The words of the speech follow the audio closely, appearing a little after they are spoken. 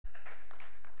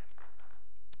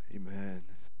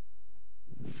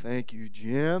Thank you,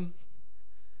 Jim.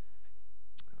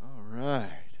 All right.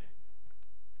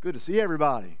 Good to see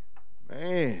everybody.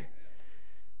 Man,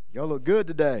 y'all look good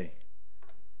today.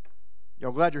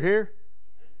 Y'all glad you're here?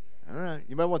 All right.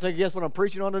 You might want to take a guess what I'm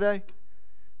preaching on today?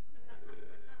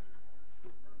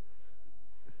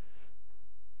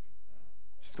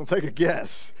 Just going to take a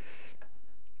guess.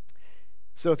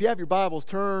 So if you have your Bibles,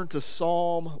 turn to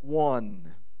Psalm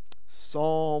 1.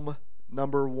 Psalm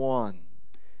number 1.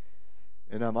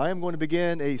 And I am going to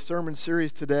begin a sermon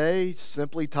series today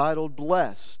simply titled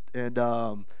Blessed. And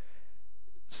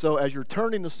so as you're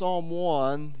turning to Psalm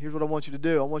 1, here's what I want you to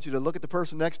do. I want you to look at the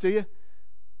person next to you.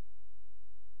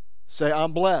 Say,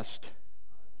 I'm blessed.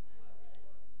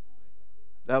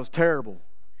 That was terrible.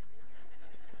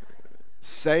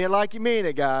 Say it like you mean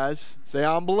it, guys. Say,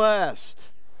 I'm blessed.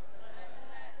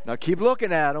 Now keep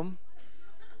looking at them.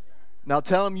 Now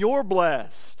tell them you're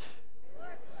blessed.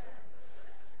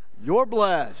 You're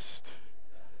blessed.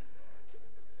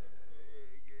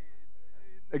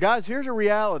 Guys, here's a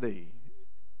reality.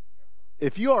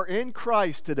 If you are in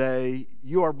Christ today,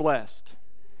 you are blessed.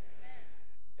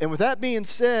 And with that being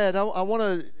said, I want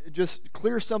to just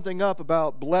clear something up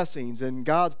about blessings and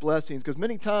God's blessings, because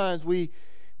many times we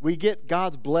get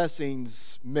God's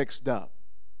blessings mixed up.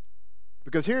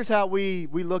 Because here's how we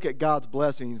look at God's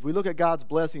blessings. We look at God's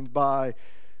blessings by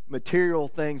material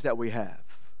things that we have.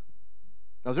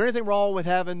 Now, is there anything wrong with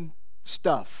having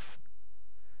stuff?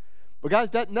 But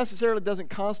guys, that necessarily doesn't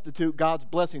constitute God's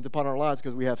blessings upon our lives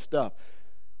because we have stuff.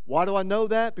 Why do I know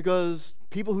that? Because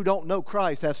people who don't know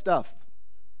Christ have stuff.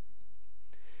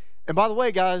 And by the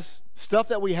way, guys, stuff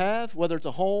that we have, whether it's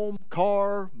a home,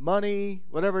 car, money,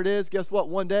 whatever it is, guess what?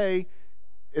 One day,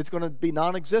 it's going to be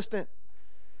non-existent.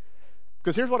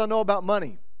 Because here's what I know about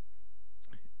money.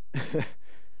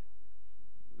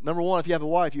 Number one, if you have a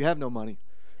wife, you have no money.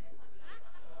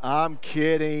 I'm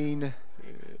kidding.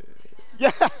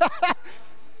 Yeah.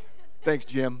 Thanks,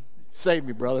 Jim. Save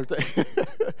me, brother.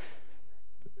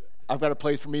 I've got a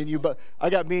place for me and you, but I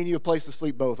got me and you a place to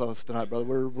sleep, both of us tonight, brother.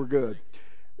 We're good.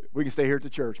 We can stay here at the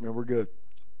church, man. We're good.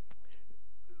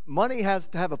 Money has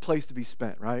to have a place to be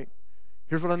spent, right?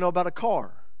 Here's what I know about a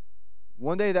car.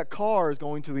 One day that car is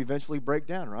going to eventually break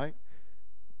down, right?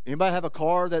 Anybody have a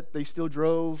car that they still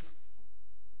drove,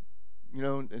 you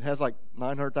know, it has like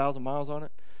 900,000 miles on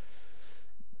it?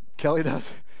 Kelly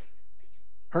does.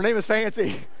 Her name is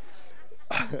Fancy.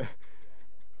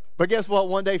 But guess what?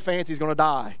 One day Fancy's going to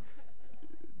die.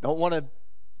 Don't want to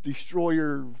destroy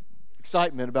your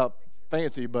excitement about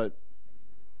Fancy, but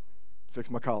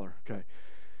fix my collar. Okay.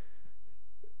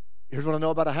 Here's what I know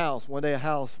about a house. One day a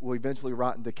house will eventually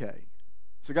rot and decay.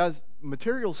 So guys,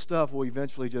 material stuff will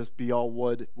eventually just be all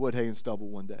wood, hay, and stubble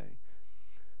one day.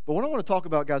 But what I want to talk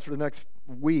about, guys, for the next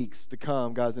weeks to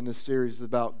come, guys, in this series is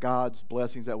about God's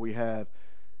blessings that we have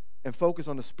and focus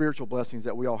on the spiritual blessings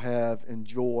that we all have and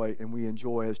we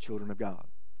enjoy as children of God.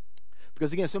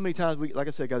 Because again, so many times, like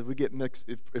I said, guys, we get mixed.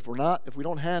 If we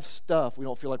don't have stuff, we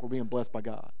don't feel like we're being blessed by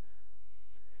God.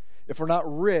 If we're not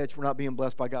rich, we're not being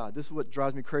blessed by God. This is what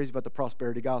drives me crazy about the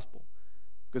prosperity gospel.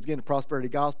 Because again, the prosperity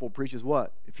gospel preaches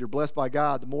what? If you're blessed by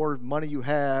God, the more money you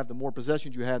have, the more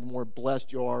possessions you have, the more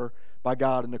blessed you are by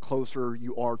God and the closer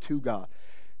you are to God.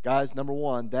 Guys, number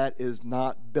one, that is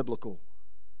not biblical.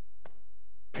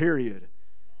 Period.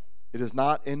 It is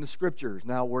not in the scriptures.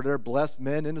 Now, were there blessed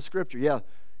men in the scripture? Yeah,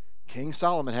 King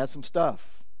Solomon had some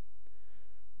stuff.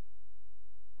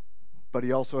 But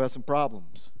he also has some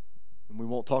problems. And we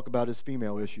won't talk about his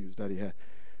female issues that he had.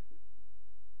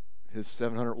 His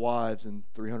 700 wives and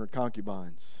 300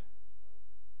 concubines,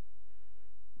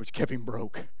 which kept him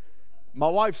broke. My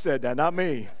wife said that, not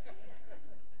me.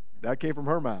 That came from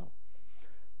her mouth.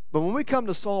 But when we come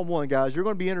to Psalm 1, guys, you're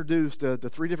going to be introduced to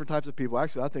three different types of people.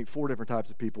 Actually, I think four different types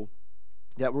of people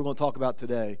that we're going to talk about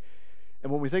today.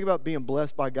 And when we think about being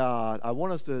blessed by God, I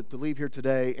want us to leave here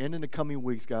today and in the coming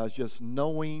weeks, guys, just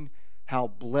knowing how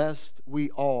blessed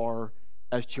we are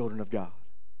as children of God.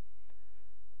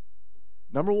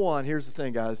 Number one, here's the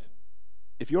thing, guys.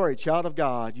 If you are a child of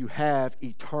God, you have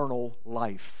eternal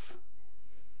life.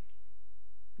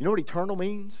 You know what eternal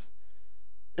means?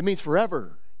 It means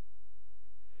forever.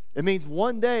 It means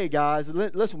one day, guys,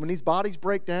 listen, when these bodies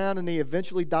break down and they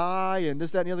eventually die and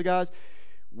this, that, and the other, guys,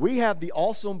 we have the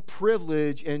awesome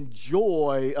privilege and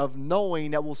joy of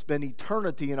knowing that we'll spend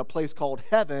eternity in a place called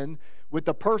heaven with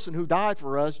the person who died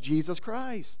for us, Jesus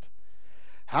Christ.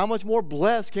 How much more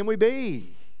blessed can we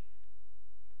be?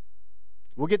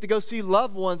 We'll get to go see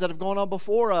loved ones that have gone on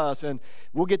before us, and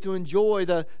we'll get to enjoy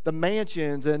the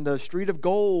mansions and the street of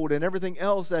gold and everything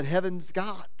else that heaven's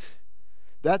got.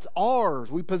 That's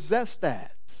ours. We possess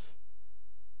that.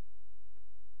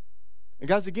 And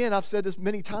guys, again, I've said this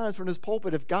many times from this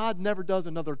pulpit, if God never does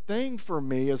another thing for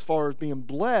me as far as being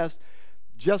blessed,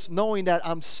 just knowing that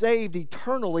I'm saved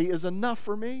eternally is enough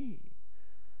for me.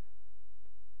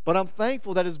 But I'm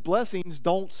thankful that His blessings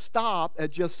don't stop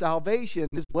at just salvation.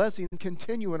 His blessings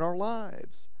continue in our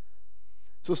lives.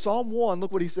 So Psalm 1,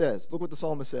 look what he says. Look what the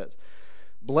psalmist says.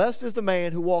 Blessed is the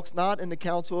man who walks not in the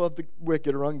counsel of the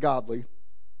wicked or ungodly,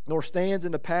 nor stands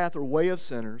in the path or way of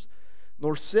sinners,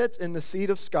 nor sits in the seat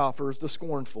of scoffers, the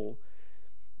scornful.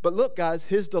 But look, guys,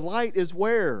 his delight is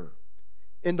where?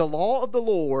 In the law of the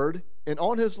Lord, and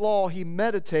on His law he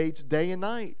meditates day and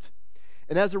night.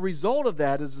 And as a result of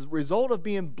that, as a result of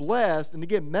being blessed, and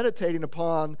again, meditating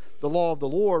upon the law of the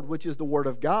Lord, which is the Word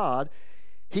of God,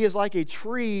 he is like a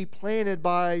tree planted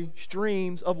by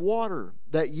streams of water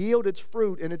that yield its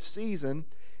fruit in its season,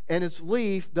 and its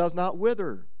leaf does not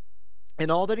wither.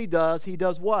 And all that he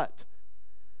does what?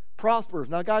 Prospers.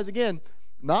 Now, guys, again,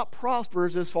 not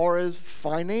prospers as far as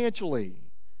financially,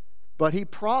 but he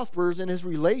prospers in his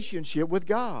relationship with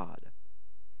God.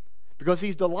 Because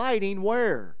he's delighting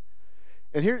where?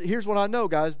 And here's what I know,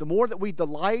 guys. The more that we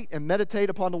delight and meditate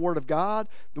upon the Word of God,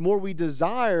 the more we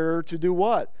desire to do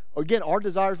what? Again, our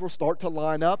desires will start to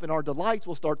line up, and our delights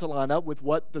will start to line up with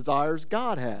what desires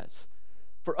God has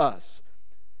for us.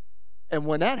 And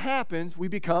when that happens, we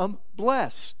become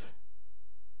blessed.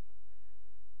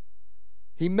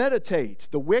 He meditates.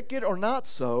 The wicked are not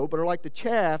so, but are like the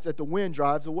chaff that the wind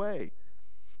drives away.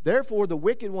 Therefore, the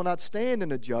wicked will not stand in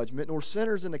the judgment, nor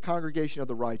sinners in the congregation of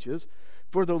the righteous.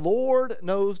 For the Lord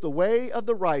knows the way of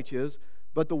the righteous,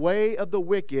 but the way of the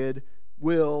wicked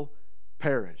will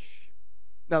perish.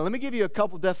 Now, let me give you a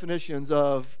couple definitions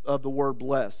of the word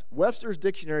blessed. Webster's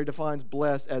dictionary defines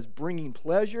blessed as bringing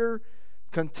pleasure,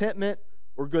 contentment,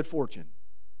 or good fortune.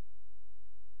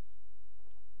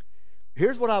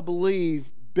 Here's what I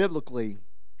believe biblically,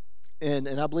 and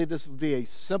I believe this would be a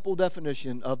simple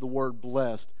definition of the word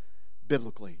blessed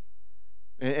biblically.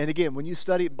 And again, when you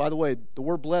study, by the way, the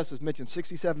word blessed is mentioned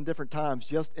 67 different times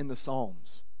just in the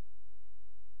Psalms.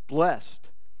 Blessed.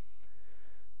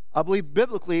 I believe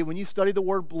biblically, when you study the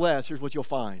word blessed, here's what you'll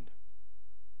find.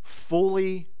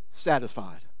 Fully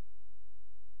satisfied.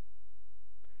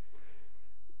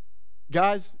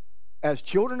 Guys, as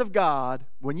children of God,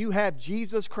 when you have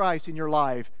Jesus Christ in your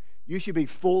life, you should be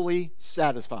fully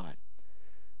satisfied.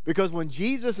 Because when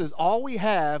Jesus is all we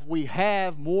have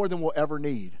more than we'll ever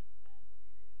need.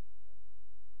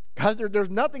 Guys, there's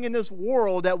nothing in this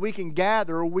world that we can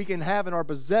gather or we can have in our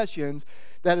possessions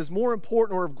that is more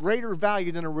important or of greater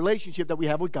value than a relationship that we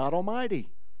have with God Almighty.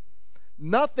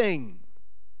 Nothing.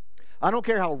 I don't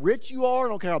care how rich you are. I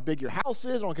don't care how big your house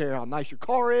is. I don't care how nice your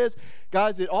car is.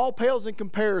 Guys, it all pales in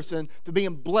comparison to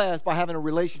being blessed by having a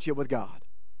relationship with God.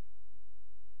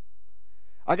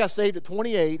 I got saved at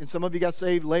 28, and some of you got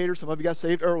saved later. Some of you got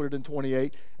saved earlier than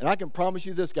 28. And I can promise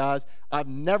you this, guys, I've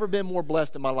never been more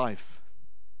blessed in my life.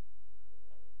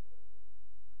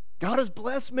 God has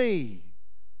blessed me.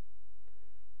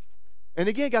 And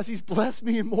again, guys, He's blessed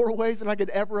me in more ways than I could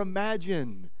ever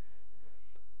imagine.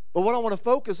 But what I want to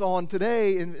focus on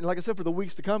today, and like I said, for the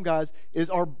weeks to come, guys,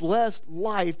 is our blessed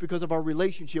life because of our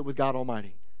relationship with God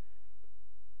Almighty.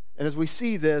 And as we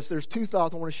see this, there's two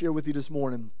thoughts I want to share with you this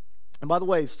morning. And by the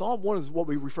way, Psalm 1 is what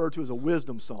we refer to as a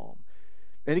wisdom psalm.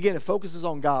 And again, it focuses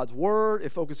on God's word.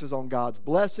 It focuses on God's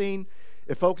blessing.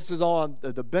 It focuses on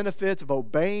the benefits of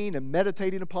obeying and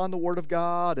meditating upon the Word of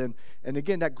God, and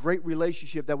again, that great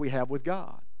relationship that we have with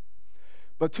God.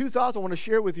 But two thoughts I want to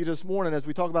share with you this morning as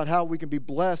we talk about how we can be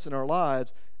blessed in our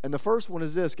lives. And the first one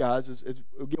is this, guys.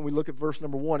 Again, we look at verse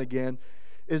number 1 again,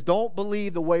 is don't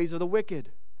believe the ways of the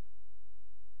wicked.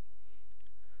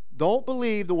 Don't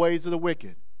believe the ways of the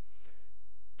wicked.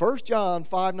 1 John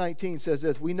 5:19 says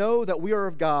this, we know that we are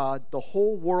of God, the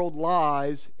whole world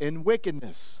lies in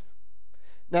wickedness.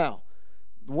 Now,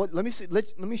 let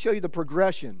me show you the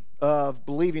progression of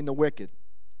believing the wicked.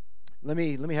 Let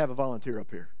me have a volunteer up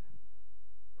here.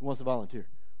 Who wants to volunteer?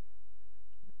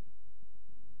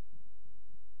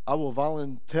 I will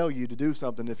volunteer you to do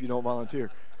something if you don't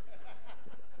volunteer.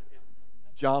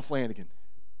 John Flanagan.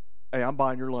 Hey, I'm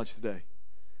buying your lunch today.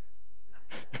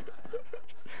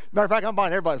 Matter of fact, I'm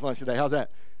buying everybody's lunch today. How's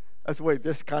that? That's the way,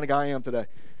 this kind of guy I am today.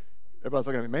 Everybody's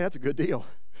looking at me, man, that's a good deal.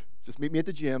 Just meet me at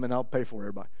the gym and I'll pay for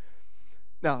everybody.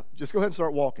 Now, just go ahead and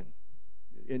start walking.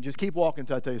 And just keep walking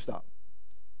until I tell you to stop.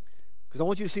 Because I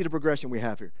want you to see the progression we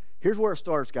have here. Here's where it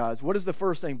starts, guys. What is the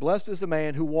first thing? Blessed is the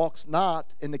man who walks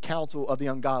not in the counsel of the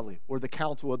ungodly or the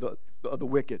counsel of the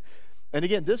wicked. And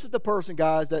again, this is the person,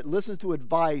 guys, that listens to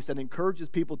advice and encourages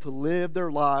people to live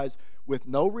their lives with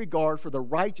no regard for the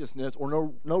righteousness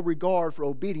or no regard for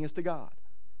obedience to God.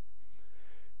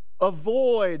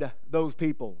 Avoid those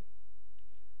people.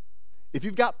 If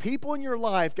you've got people in your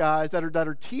life, guys, that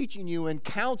are teaching you and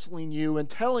counseling you and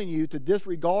telling you to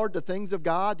disregard the things of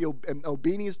God, and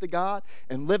obedience to God,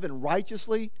 and living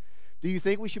righteously, do you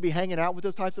think we should be hanging out with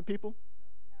those types of people?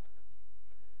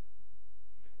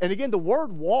 And again, the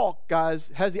word walk,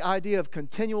 guys, has the idea of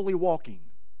continually walking.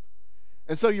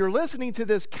 And so you're listening to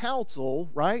this counsel,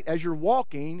 right, as you're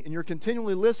walking, and you're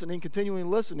continually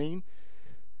listening,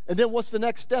 and then what's the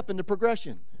next step in the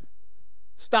progression?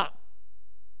 Stop.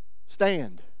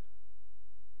 Stand.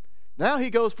 Now he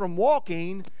goes from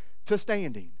walking to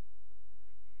standing.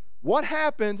 What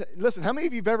happens, listen, how many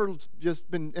of you have ever just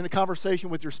been in a conversation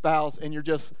with your spouse and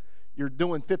you're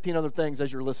doing 15 other things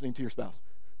as you're listening to your spouse?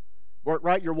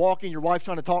 Right? You're walking, your wife's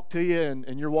trying to talk to you,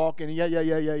 and you're walking, and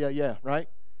yeah, right?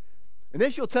 And then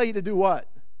she'll tell you to do what?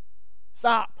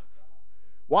 Stop.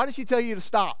 Why does she tell you to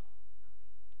stop?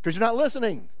 Because you're not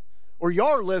listening. Or you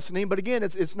are listening, but again,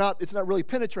 it's not really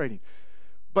penetrating.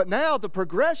 But now the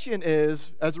progression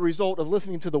is, as a result of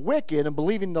listening to the wicked and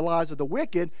believing the lies of the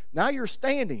wicked, now you're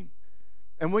standing.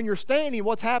 And when you're standing,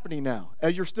 what's happening now?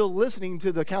 As you're still listening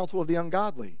to the counsel of the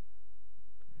ungodly.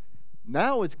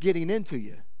 Now it's getting into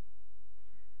you.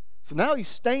 So now he's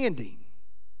standing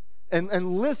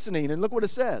and listening. And look what it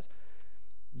says.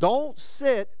 Don't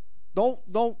stand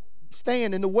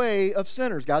in the way of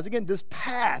sinners, guys. Again, this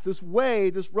path, this way,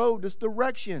 this road, this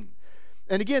direction.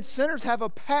 And again, sinners have a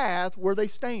path where they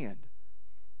stand.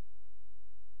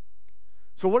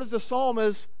 So what is the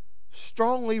psalmist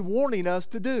strongly warning us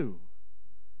to do?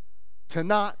 To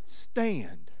not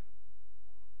stand.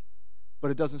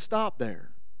 But it doesn't stop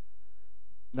there.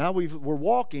 Now we're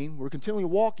walking, we're continually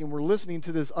walking, we're listening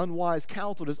to this unwise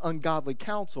counsel, this ungodly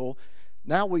counsel.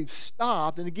 Now we've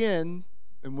stopped, and again,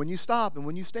 and when you stop and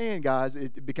when you stand, guys,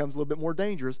 it becomes a little bit more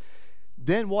dangerous.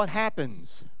 Then what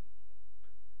happens?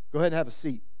 Go ahead and have a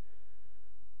seat.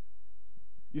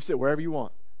 You sit wherever you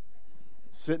want.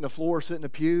 Sit in the floor, sit in the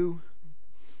pew.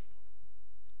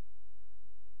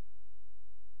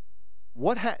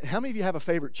 How many of you have a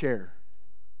favorite chair?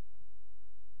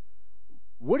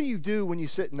 What do you do when you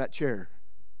sit in that chair?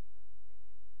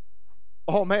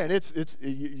 Oh man,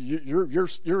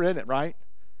 you're in it, right?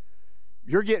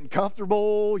 You're getting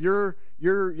comfortable. You've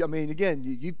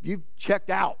checked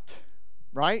out,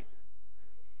 right?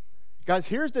 Guys,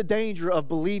 here's the danger of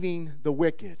believing the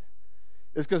wicked.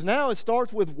 It's because now it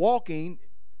starts with walking,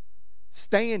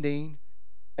 standing,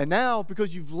 and now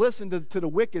because you've listened to the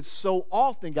wicked so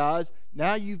often, guys,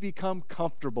 now you've become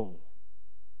comfortable.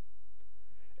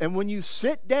 And when you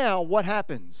sit down, what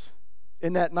happens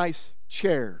in that nice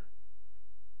chair?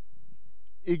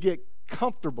 You get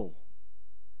comfortable.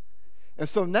 And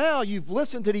so now you've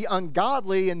listened to the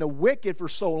ungodly and the wicked for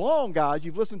so long, guys.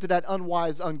 You've listened to that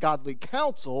unwise, ungodly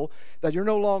counsel that you're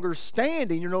no longer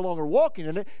standing, you're no longer walking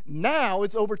in it. Now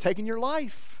it's overtaking your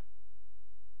life.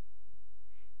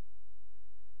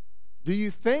 Do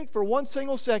you think for one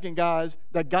single second, guys,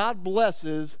 that God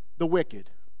blesses the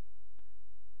wicked?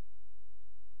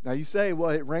 Now you say, well,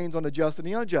 it rains on the just and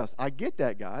the unjust. I get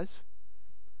that, guys.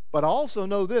 But I also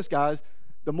know this, guys.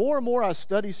 The more and more I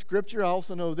study Scripture, I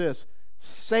also know this.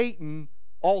 Satan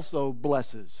also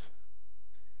blesses.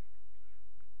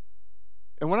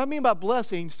 And what I mean by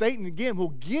blessing, Satan, again, will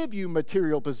give you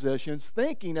material possessions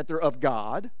thinking that they're of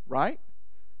God, right?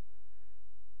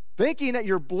 Thinking that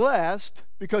you're blessed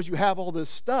because you have all this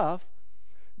stuff,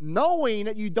 knowing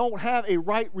that you don't have a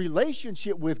right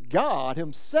relationship with God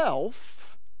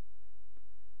Himself.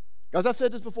 Guys, I've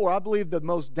said this before. I believe the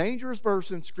most dangerous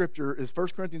verse in Scripture is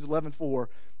 1 Corinthians 11:4,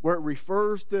 where it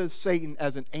refers to Satan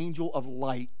as an angel of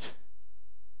light.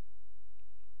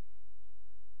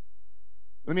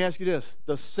 Let me ask you this.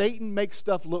 Does Satan make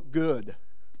stuff look good?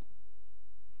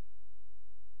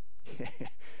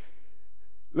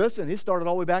 Listen, it started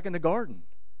all the way back in the garden.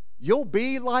 You'll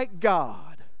be like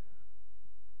God.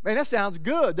 Man, that sounds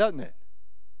good, doesn't it?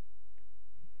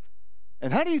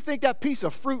 And how do you think that piece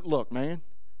of fruit looked, man?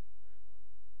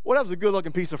 Well, that was a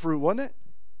good-looking piece of fruit, wasn't it?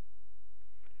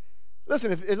 Listen,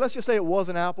 let's just say it was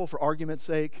an apple for argument's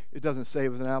sake. It doesn't say it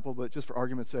was an apple, but just for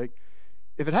argument's sake.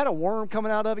 If it had a worm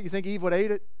coming out of it, you think Eve would have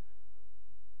ate it?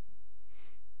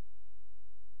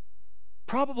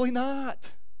 Probably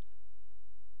not.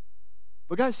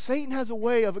 But guys, Satan has a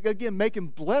way of, again, making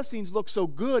blessings look so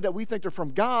good that we think they're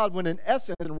from God, when in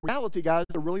essence, in reality, guys,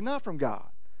 they're really not from God.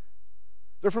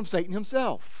 They're from Satan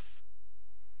himself.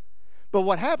 But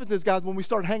what happens is, guys, when we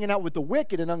start hanging out with the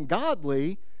wicked and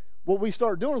ungodly, what we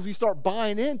start doing is we start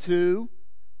buying into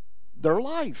their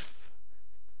life.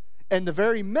 And the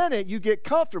very minute you get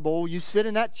comfortable, you sit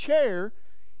in that chair,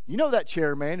 You know that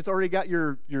chair, man. It's already got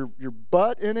your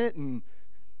butt in it, and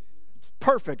it's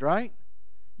perfect, right?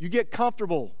 You get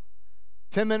comfortable.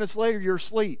 10 minutes later, you're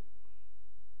asleep.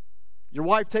 Your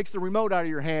wife takes the remote out of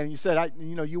your hand, and you said,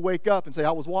 you wake up and say,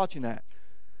 I was watching that.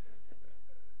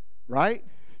 Right?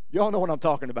 You all know what I'm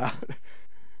talking about.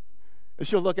 And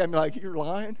she'll look at me like, you're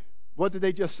lying? What did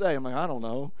they just say? I'm like, I don't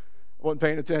know. I wasn't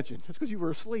paying attention. That's because you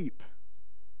were asleep.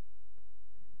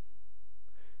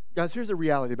 Guys, here's the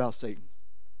reality about Satan.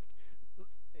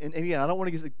 And again, I don't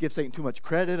want to give Satan too much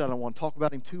credit. I don't want to talk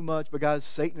about him too much. But guys,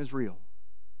 Satan is real.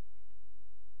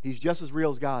 He's just as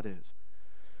real as God is.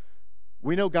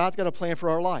 We know God's got a plan for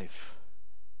our life,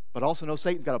 but also know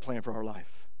Satan's got a plan for our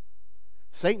life.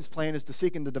 Satan's plan is to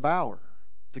seek and to devour,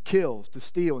 to kill, to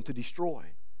steal, and to destroy.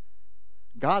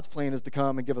 God's plan is to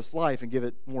come and give us life and give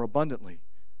it more abundantly,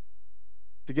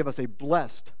 to give us a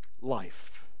blessed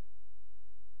life.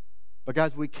 But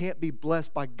guys, we can't be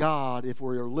blessed by God if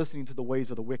we are listening to the ways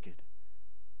of the wicked.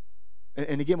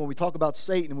 And again, when we talk about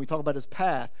Satan and we talk about his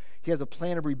path, he has a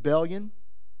plan of rebellion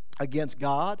against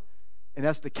God, and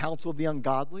that's the counsel of the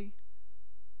ungodly.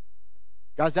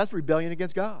 Guys, that's rebellion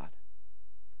against God.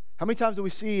 How many times do we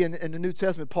see in the New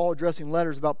Testament Paul addressing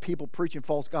letters about people preaching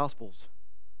false gospels?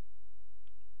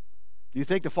 Do you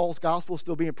think the false gospel is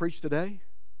still being preached today?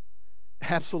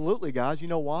 Absolutely, guys. You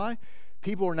know why?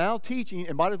 People are now teaching,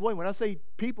 and by the way, when I say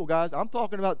people, guys, I'm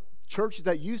talking about churches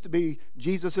that used to be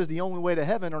Jesus is the only way to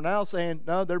heaven are now saying,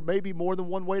 no, there may be more than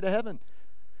one way to heaven.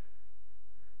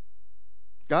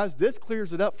 Guys, this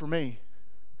clears it up for me.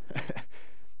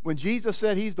 When Jesus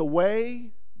said he's the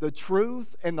way, the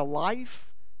truth, and the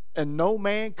life, and no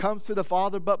man comes to the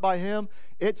Father but by him,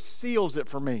 it seals it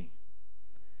for me.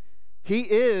 He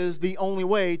is the only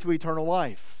way to eternal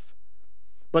life.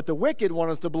 But the wicked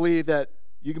want us to believe that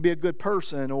you can be a good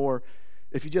person, or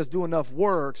if you just do enough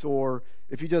works, or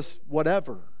if you just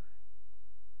whatever.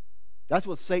 That's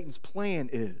what Satan's plan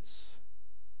is.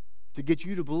 To get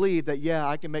you to believe that, yeah,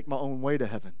 I can make my own way to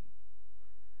heaven.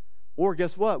 Or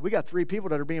guess what? We got 3 people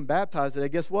that are being baptized today.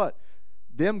 Guess what?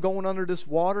 Them going under this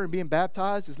water and being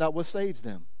baptized is not what saves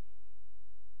them.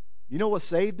 You know what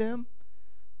saved them?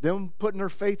 Them putting their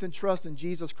faith and trust in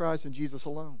Jesus Christ and Jesus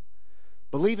alone.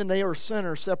 Believing they are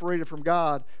sinners separated from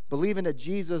God. Believing that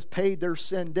Jesus paid their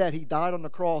sin debt. He died on the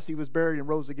cross. He was buried and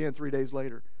rose again 3 days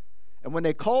later. And when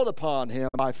they called upon him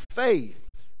by faith,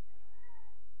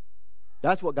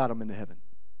 that's what got them into heaven.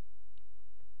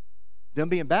 Them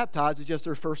being baptized is just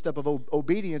their first step of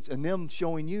obedience, and them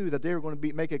showing you that they're going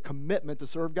to make a commitment to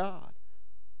serve God.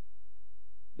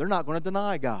 They're not going to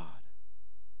deny God.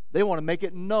 They want to make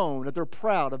it known that they're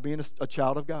proud of being a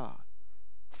child of God.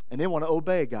 And they want to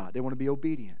obey God. They want to be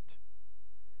obedient.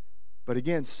 But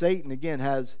again, Satan,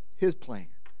 has his plan.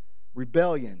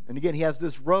 Rebellion. And again, he has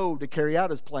this road to carry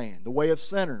out his plan, the way of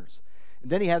sinners.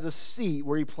 And then he has a seat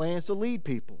where he plans to lead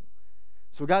people.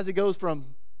 So guys, it goes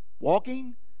from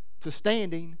walking to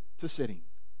standing to sitting.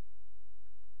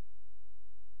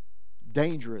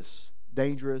 Dangerous,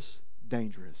 dangerous,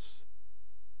 dangerous.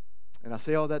 And I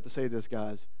say all that to say this,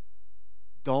 guys.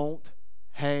 Don't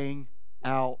hang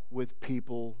out with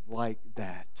people like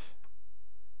that.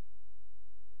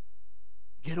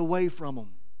 Get away from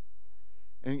them.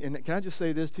 And can I just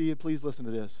say this to you? Please listen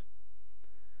to this.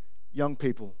 Young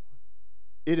people,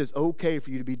 it is okay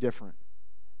for you to be different.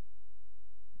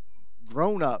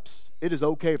 Grown-ups, it is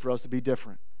okay for us to be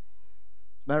different.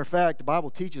 As a matter of fact, the Bible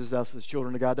teaches us as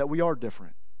children of God that we are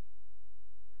different.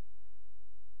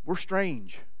 We're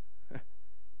strange.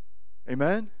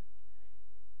 Amen?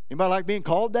 Anybody like being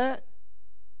called that?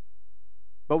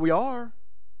 But we are.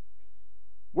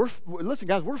 Listen,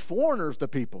 guys, we're foreigners to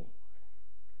people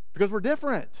because we're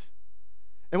different.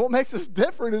 And what makes us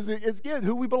different is again,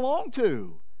 who we belong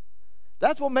to.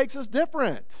 That's what makes us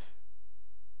different.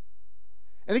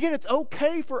 And again, it's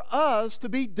okay for us to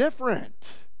be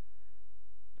different.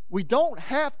 We don't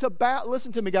have to bow,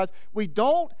 listen to me, guys, we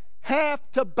don't have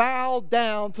to bow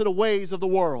down to the ways of the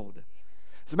world.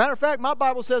 As a matter of fact, my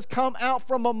Bible says, come out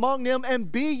from among them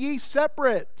and be ye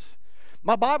separate.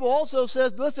 My Bible also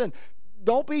says, listen,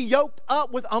 don't be yoked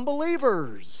up with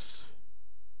unbelievers.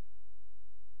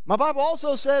 My Bible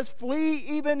also says, flee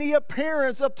even the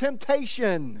appearance of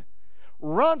temptation.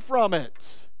 Run from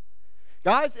it.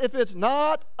 Guys, if it's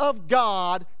not of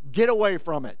God, get away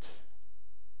from it.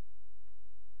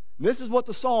 And this is what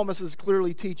the psalmist is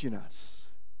clearly teaching us.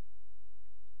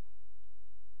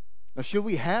 Now, should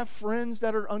we have friends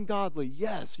that are ungodly?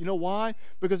 Yes. You know why?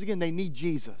 Because, again, they need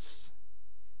Jesus.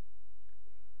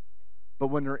 But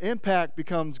when their impact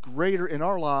becomes greater in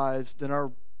our lives than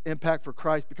our impact for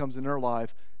Christ becomes in their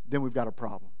life, then we've got a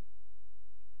problem.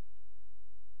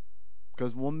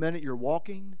 Because one minute you're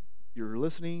walking, you're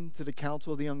listening to the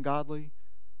counsel of the ungodly.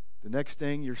 The next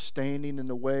thing, you're standing in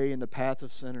the way, in the path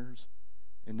of sinners.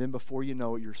 And then before you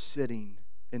know it, you're sitting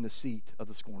in the seat of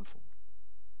the scornful.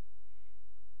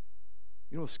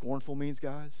 You know what scornful means,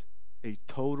 guys? A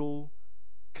total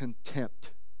contempt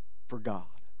for God.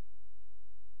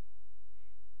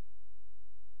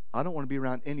 I don't want to be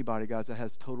around anybody, guys, that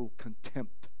has total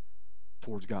contempt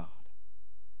towards God.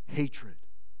 Hatred.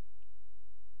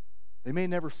 They may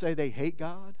never say they hate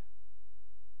God,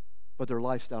 but their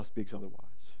lifestyle speaks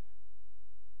otherwise.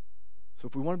 So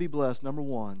if we want to be blessed, number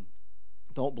one,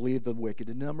 don't believe the wicked.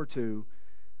 And number two,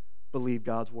 believe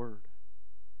God's word.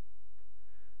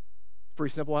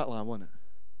 Pretty simple outline, wasn't it?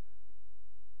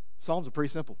 Psalms are pretty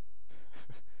simple.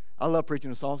 I love preaching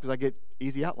the Psalms because I get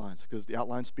easy outlines, because the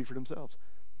outlines speak for themselves.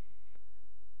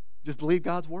 Just believe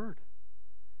God's word.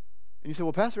 And you say,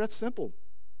 well, Pastor, that's simple.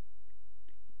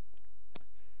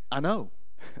 I know.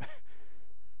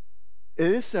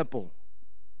 It is simple.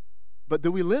 But do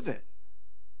we live it?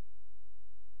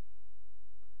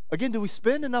 Again, do we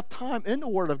spend enough time in the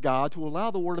Word of God to allow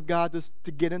the Word of God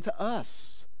to get into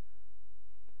us?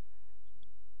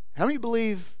 How many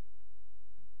believe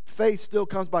faith still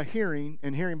comes by hearing,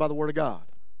 and hearing by the Word of God?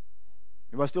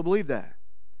 Anybody still believe that?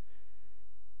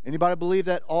 Anybody believe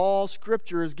that all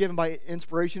Scripture is given by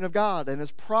inspiration of God and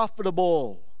is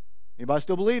profitable? Anybody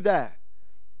still believe that?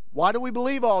 Why do we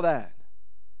believe all that?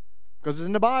 Because it's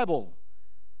in the Bible.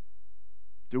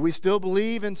 Do we still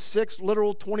believe in 6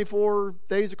 literal 24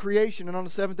 days of creation, and on the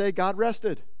 7th day God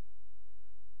rested?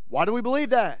 Why do we believe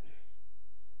that?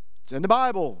 It's in the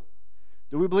Bible.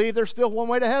 Do we believe there's still one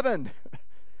way to heaven?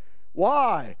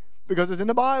 Why? Because it's in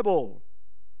the Bible.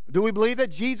 Do we believe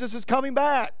that Jesus is coming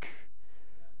back?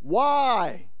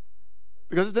 Why?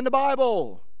 Because it's in the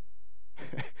Bible.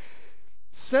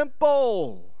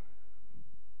 Simple.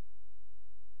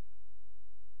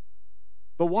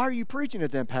 But why are you preaching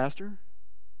it then, Pastor?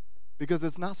 Because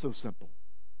it's not so simple.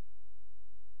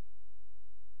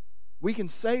 We can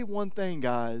say one thing,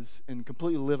 guys, and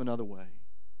completely live another way.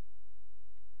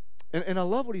 And I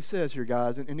love what he says here,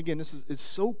 guys. And again, this is it's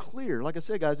so clear. Like I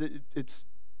said, guys, it's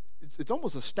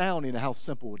almost astounding how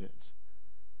simple it is.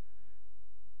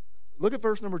 Look at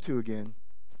verse number 2 again.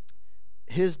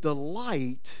 His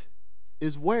delight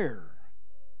is where?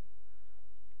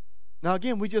 Now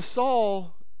again, we just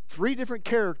saw 3 different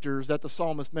characters that the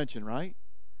psalmist mentioned, right?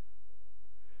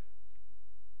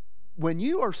 When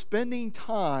you are spending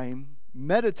time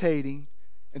meditating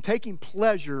and taking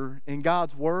pleasure in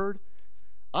God's word,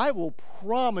 I will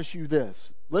promise you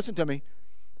this. Listen to me.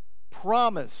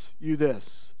 Promise you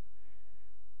this.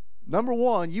 Number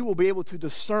one, you will be able to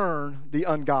discern the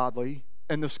ungodly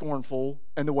and the scornful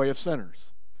and the way of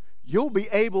sinners. You'll be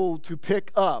able to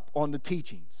pick up on the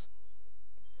teachings.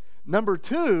 Number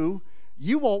two,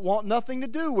 you won't want nothing to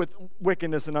do with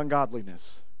wickedness and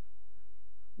ungodliness.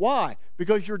 Why?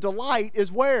 Because your delight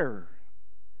is where?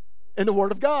 In the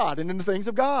Word of God and in the things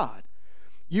of God.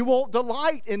 You won't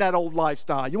delight in that old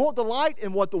lifestyle. You won't delight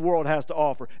in what the world has to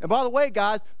offer. And by the way,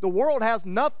 guys, the world has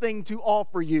nothing to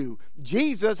offer you.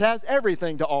 Jesus has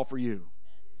everything to offer you.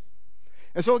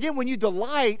 And so again, when you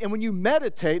delight and when you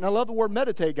meditate, and I love the word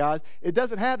meditate, guys, it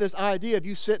doesn't have this idea of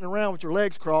you sitting around with your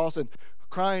legs crossed and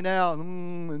crying out,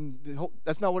 and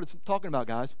that's not what it's talking about,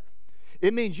 guys.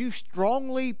 It means you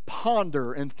strongly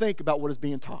ponder and think about what is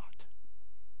being taught.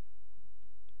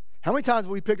 How many times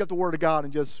have we picked up the Word of God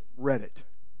and just read it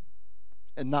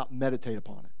and not meditate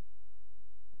upon it?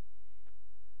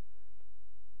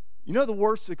 You know, the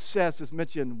word success is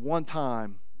mentioned one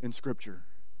time in Scripture.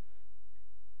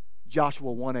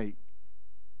 Joshua 1:8.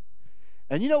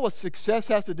 And you know what success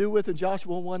has to do with in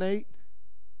Joshua 1:8?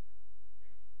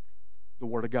 The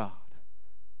Word of God.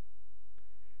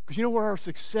 Because you know where our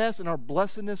success and our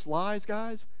blessedness lies,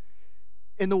 guys?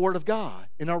 In the Word of God,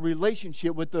 in our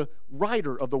relationship with the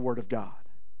writer of the Word of God.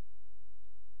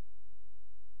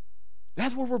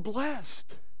 That's where we're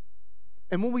blessed.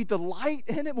 And when we delight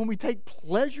in it, when we take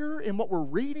pleasure in what we're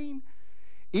reading,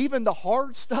 even the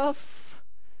hard stuff.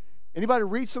 Anybody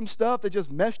read some stuff that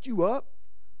just messed you up?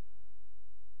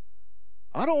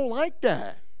 I don't like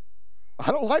that.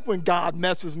 I don't like when God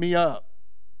messes me up.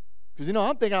 Because, you know,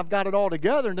 I'm thinking I've got it all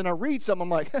together, and then I read something, I'm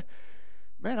like,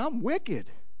 man, I'm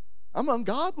wicked. I'm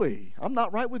ungodly. I'm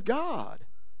not right with God.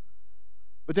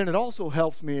 But then it also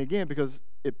helps me, again, because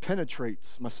it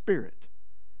penetrates my spirit.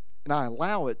 And I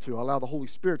allow it to. I allow the Holy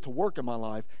Spirit to work in my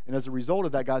life. And as a result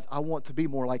of that, guys, I want to be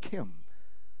more like Him.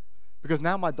 Because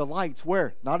now my delight's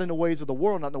where? Not in the ways of the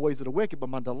world, not in the ways of the wicked, but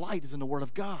my delight is in the Word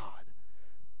of God.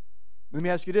 Let me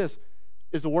ask you this.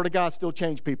 Is the Word of God still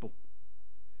change people?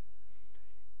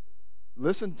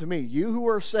 listen to me, you who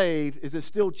are saved, is it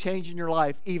still changing your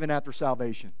life even after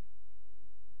salvation?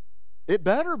 It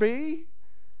better be.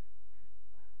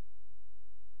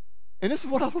 And this is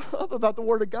what I love about the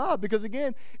Word of God, because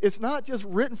again, it's not just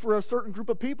written for a certain group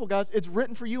of people, guys. It's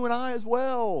written for you and I as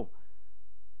well.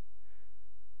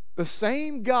 The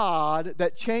same God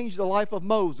that changed the life of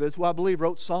Moses, who I believe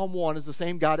wrote Psalm 1, is the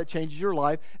same God that changes your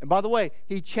life. And by the way,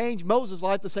 he changed Moses'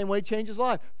 life the same way he changed his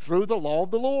life, through the law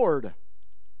of the Lord,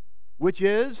 which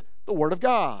is the Word of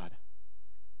God.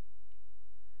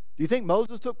 Do you think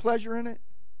Moses took pleasure in it?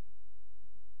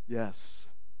 Yes.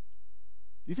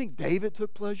 Do you think David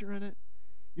took pleasure in it?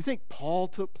 You think Paul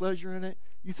took pleasure in it?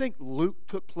 You think Luke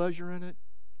took pleasure in it?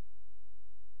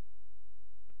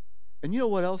 And you know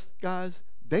what else, guys?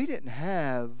 They didn't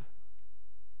have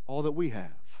all that we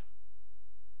have.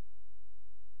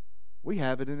 We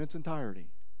have it in its entirety.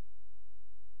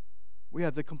 We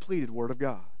have the completed Word of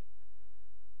God.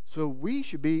 So we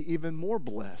should be even more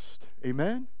blessed.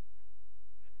 Amen?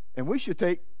 And we should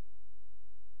take...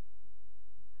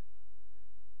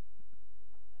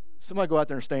 Somebody go out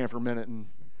there and stand for a minute and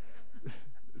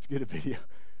let's get a video.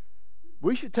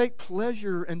 We should take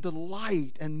pleasure and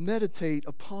delight and meditate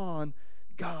upon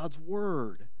God's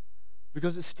Word,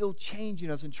 because it's still changing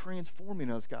us and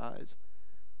transforming us, guys.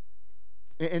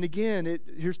 And again,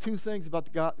 here's two things about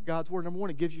God's Word. Number one,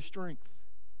 it gives you strength.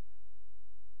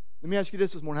 Let me ask you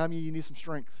this morning. How many of you need some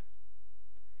strength?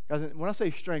 Guys, when I say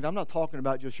strength, I'm not talking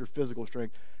about just your physical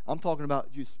strength. I'm talking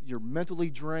about just you're mentally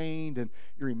drained and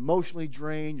you're emotionally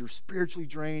drained, you're spiritually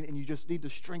drained, and you just need the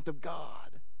strength of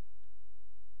God.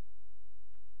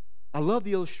 I love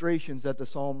the illustrations that the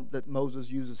psalm that Moses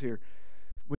uses here.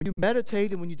 When you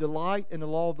meditate and when you delight in the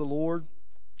law of the Lord,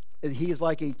 he is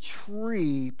like a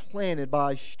tree planted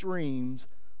by streams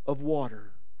of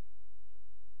water.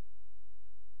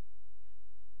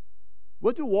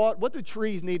 What do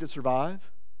trees need to survive?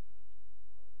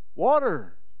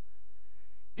 Water.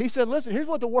 He said, listen, here's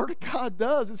what the Word of God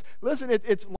does.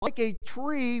 It's like a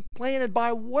tree planted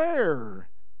by where?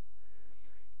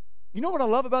 You know what I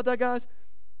love about that, guys?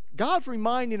 God's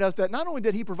reminding us that not only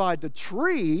did he provide the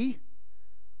tree,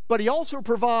 but he also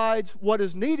provides what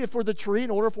is needed for the tree in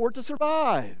order for it to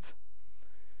survive.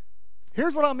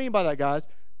 Here's what I mean by that, guys.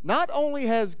 Not only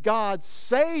has God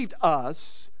saved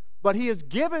us, but he has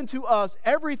given to us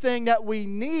everything that we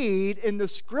need in the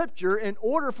Scripture in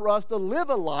order for us to live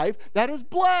a life that is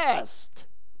blessed.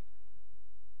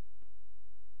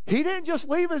 He didn't just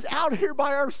leave us out here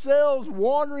by ourselves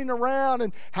wandering around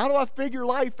and how do I figure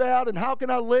life out and how can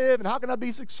I live and how can I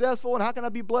be successful and how can I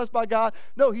be blessed by God.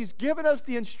 No, he's given us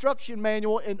the instruction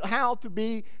manual in how to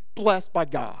be blessed by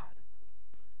God.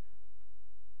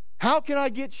 How can I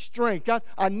get strength? God,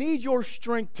 I need your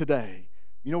strength today.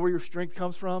 You know where your strength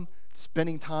comes from?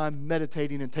 Spending time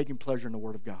meditating and taking pleasure in the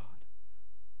Word of God.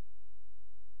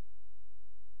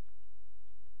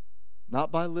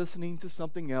 Not by listening to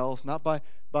something else, not by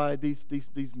these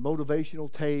motivational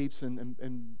tapes,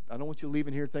 and I don't want you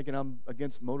leaving here thinking I'm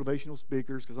against motivational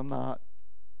speakers, because I'm not.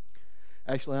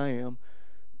 Actually, I am.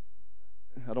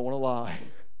 I don't want to lie.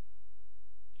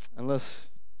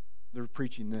 Unless they're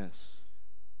preaching this.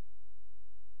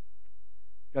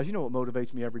 Guys, you know what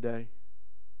motivates me every day?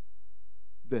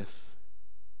 This.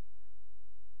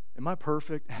 Am I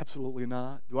perfect? Absolutely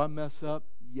not. Do I mess up?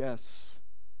 Yes.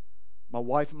 My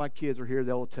wife and my kids are here.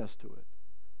 They'll attest to it.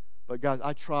 But guys,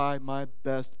 I try my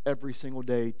best every single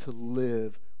day to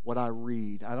live what I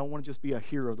read. I don't want to just be a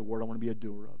hearer of the Word. I want to be a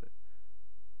doer of it.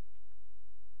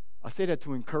 I say that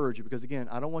to encourage you because, again,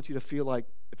 I don't want you to feel like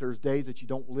if there's days that you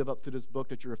don't live up to this book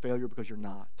that you're a failure, because you're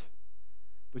not.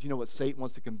 But you know what Satan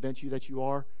wants to convince you that you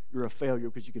are? You're a failure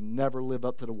because you can never live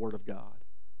up to the Word of God.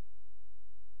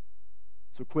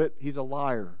 So quit. He's a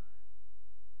liar.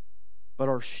 But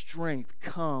our strength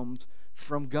comes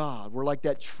from God. We're like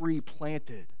that tree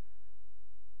planted.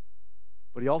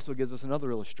 But he also gives us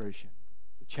another illustration,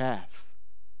 the chaff.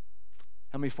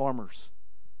 How many farmers?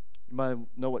 You might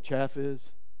know what chaff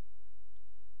is.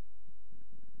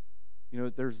 You know,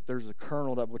 there's a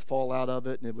kernel that would fall out of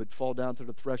it, and it would fall down to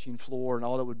the threshing floor, and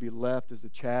all that would be left is the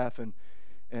chaff, and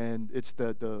it's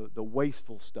the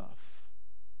wasteful stuff,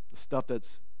 the stuff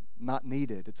that's not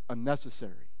needed. It's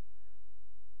unnecessary.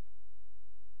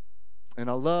 And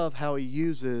I love how he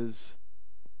uses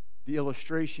the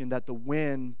illustration that the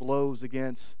wind blows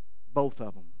against both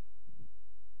of them.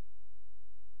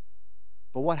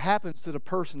 But what happens to the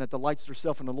person that delights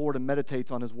herself in the Lord and meditates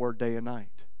on his word day and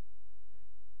night?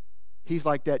 He's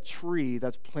like that tree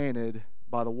that's planted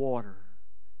by the water.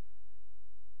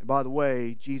 And by the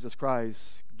way, Jesus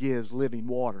Christ gives living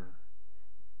water.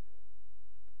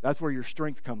 That's where your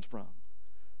strength comes from.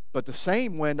 But the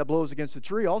same wind that blows against the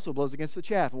tree also blows against the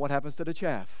chaff. And what happens to the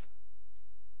chaff?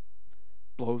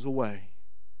 Blows away.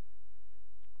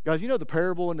 Guys, you know the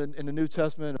parable in the New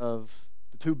Testament of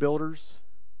the two builders?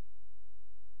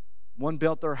 One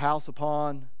built their house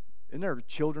upon, isn't there a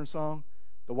children's song?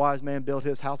 The wise man built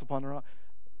his house upon the rock.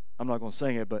 I'm not going to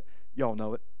sing it, but y'all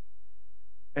know it.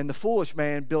 And the foolish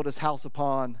man built his house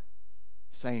upon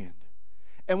sand.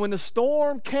 And when the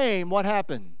storm came, what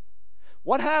happened?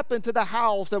 What happened to the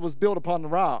house that was built upon the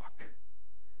rock?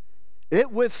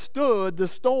 It withstood the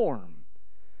storm.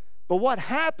 But what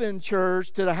happened,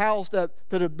 church, to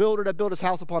the builder that built his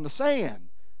house upon the sand?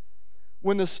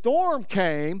 When the storm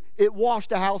came, it washed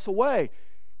the house away.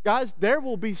 Guys, there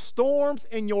will be storms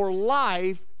in your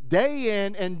life day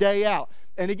in and day out.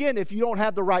 And again, if you don't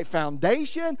have the right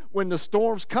foundation, when the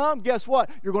storms come, guess what?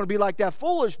 You're going to be like that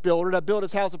foolish builder that built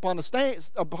his house upon the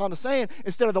sand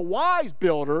instead of the wise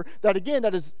builder that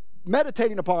is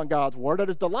meditating upon God's word, that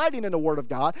is delighting in the word of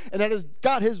God, and that has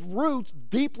got his roots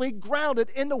deeply grounded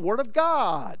in the word of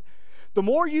God. The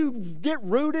more you get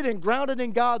rooted and grounded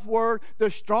in God's word, the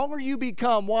stronger you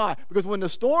become. Why? Because when the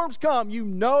storms come, you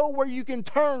know where you can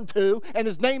turn to, and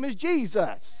his name is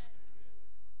Jesus.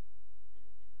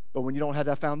 But when you don't have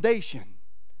that foundation,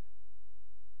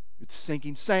 it's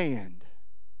sinking sand.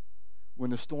 When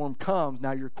the storm comes,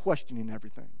 now you're questioning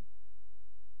everything.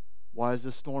 Why is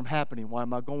this storm happening? Why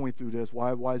am I going through this?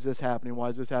 Why is this happening? Why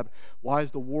is this happening? Why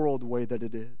is the world the way that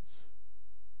it is?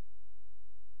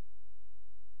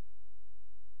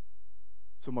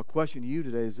 So my question to you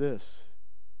today is this.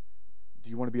 Do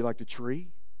you want to be like the tree?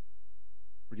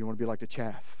 Or do you want to be like the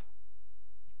chaff?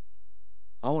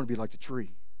 I want to be like the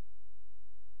tree.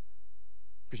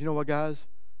 Because you know what, guys?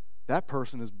 That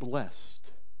person is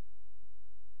blessed.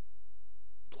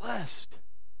 Blessed.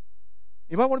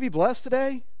 Anybody want to be blessed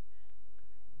today?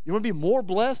 You want to be more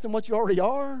blessed than what you already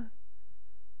are?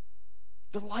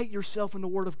 Delight yourself in the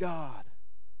Word of God.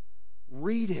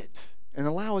 Read it and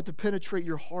allow it to penetrate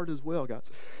your heart as well,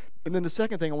 guys. And then the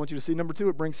second thing I want you to see, number 2,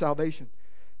 it brings salvation.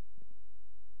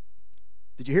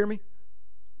 Did you hear me?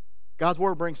 God's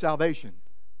Word brings salvation.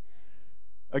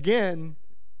 Again,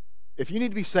 if you need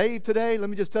to be saved today, let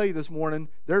me just tell you this morning,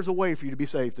 there's a way for you to be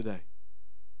saved today.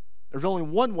 There's only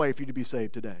one way for you to be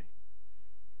saved today.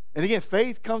 And again,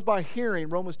 faith comes by hearing,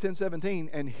 Romans 10:17,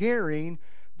 and hearing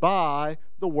by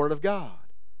the Word of God.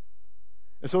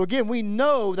 And so again, we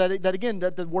know that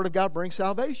the Word of God brings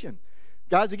salvation.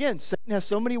 Guys, again, Satan has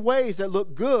so many ways that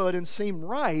look good and seem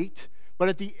right, but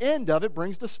at the end of it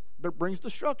brings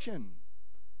destruction.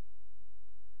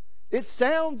 It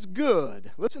sounds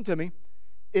good. Listen to me.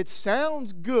 It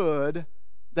sounds good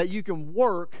that you can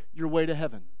work your way to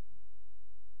heaven.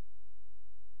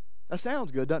 That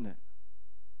sounds good, doesn't it?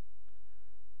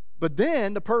 But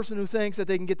then the person who thinks that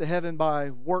they can get to heaven by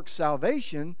work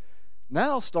salvation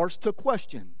now starts to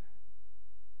question,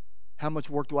 how much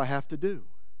work do I have to do?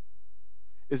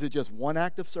 Is it just one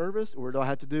act of service, or do I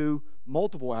have to do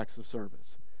multiple acts of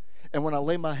service? And when I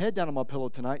lay my head down on my pillow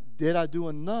tonight, did I do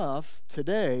enough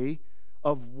today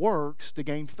of works to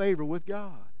gain favor with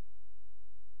God?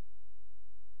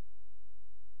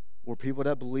 Or people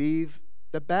that believe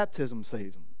that baptism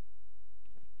saves them.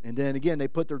 And then again, they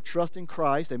put their trust in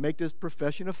Christ. They make this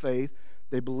profession of faith.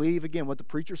 They believe, again, what the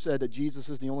preacher said, that Jesus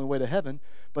is the only way to heaven.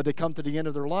 But they come to the end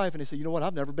of their life and they say, you know what,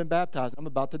 I've never been baptized. I'm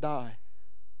about to die.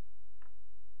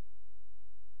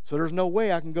 So there's no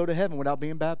way I can go to heaven without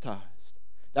being baptized.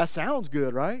 That sounds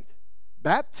good, right?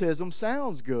 Baptism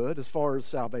sounds good as far as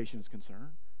salvation is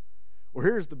concerned. Well,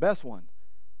 here's the best one.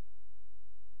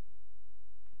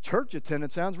 Church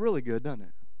attendance sounds really good, doesn't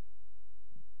it?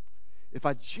 If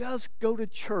I just go to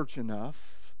church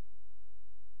enough,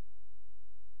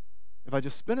 if I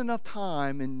just spend enough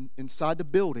time inside the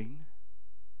building,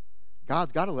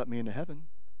 God's got to let me into heaven.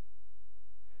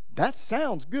 That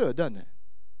sounds good, doesn't it?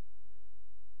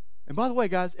 And by the way,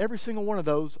 guys, every single one of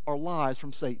those are lies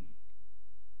from Satan.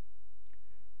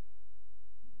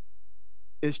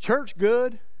 Is church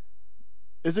good?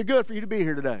 Is it good for you to be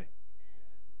here today?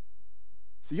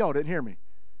 See, y'all didn't hear me.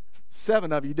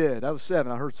 7 of you did. That was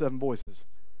 7. I heard 7 voices.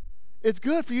 It's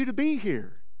good for you to be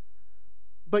here.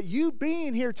 But you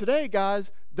being here today,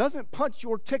 guys, doesn't punch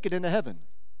your ticket into heaven.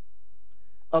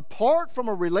 Apart from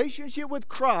a relationship with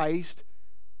Christ,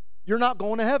 you're not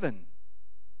going to heaven.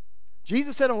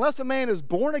 Jesus said, unless a man is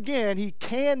born again, he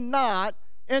cannot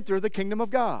enter the kingdom of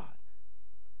God.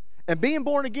 And being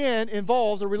born again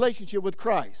involves a relationship with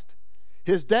Christ.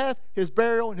 His death, his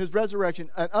burial, and his resurrection,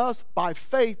 and us by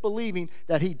faith believing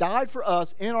that he died for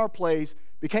us in our place,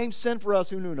 became sin for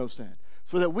us who knew no sin,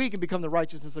 so that we can become the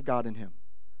righteousness of God in him.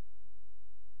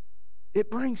 It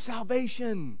brings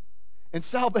salvation. And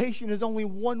salvation is only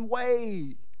one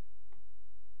way.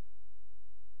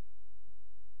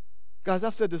 Guys,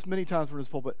 I've said this many times from this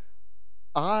pulpit.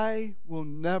 I will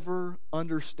never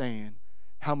understand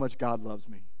how much God loves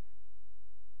me.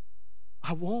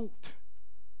 I won't.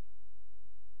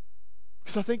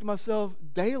 Because I think to myself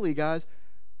daily, guys,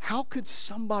 how could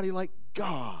somebody like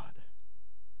God,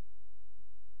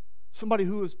 somebody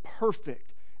who is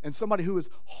perfect, and somebody who is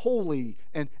holy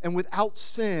and without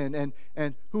sin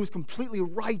and who is completely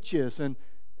righteous, and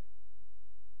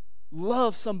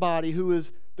love somebody who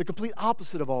is the complete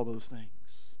opposite of all those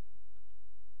things?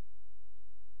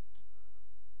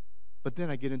 But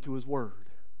then I get into His Word.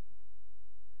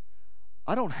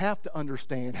 I don't have to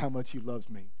understand how much He loves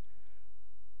me.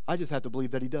 I just have to believe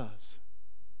that He does.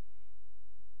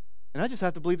 And I just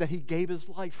have to believe that He gave His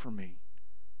life for me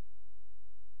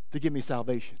to give me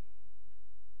salvation.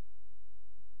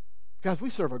 Guys, we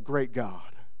serve a great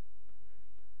God.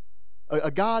 A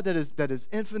God that is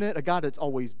infinite, a God that's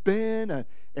always been,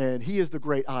 and He is the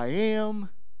great I am.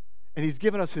 And He's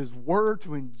given us His Word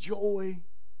to enjoy.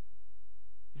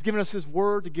 He's given us His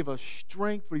Word to give us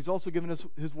strength, but He's also given us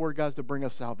His Word, guys, to bring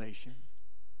us salvation.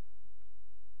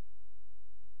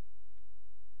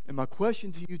 And my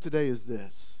question to you today is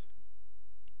this: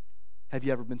 have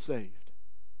you ever been saved?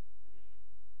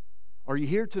 Are you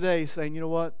here today saying, you know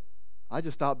what? I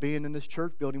just thought being in this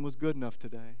church building was good enough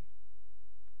today.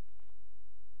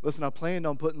 Listen, I planned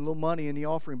on putting a little money in the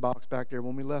offering box back there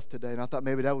when we left today, and I thought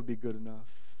maybe that would be good enough.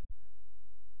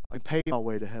 I paid my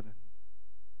way to heaven.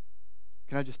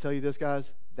 Can I just tell you this,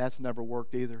 guys? That's never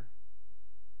worked either.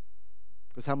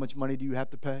 Because how much money do you have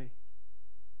to pay?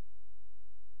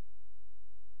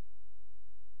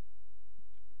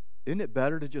 Isn't it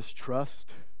better to just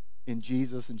trust in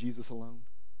Jesus and Jesus alone?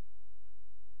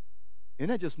 Isn't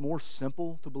that just more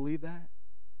simple to believe that?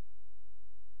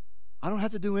 I don't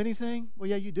have to do anything? Well,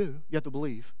 yeah, you do. You have to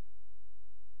believe.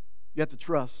 You have to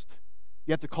trust.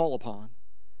 You have to call upon.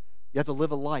 You have to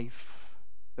live a life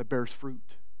that bears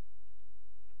fruit.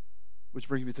 Which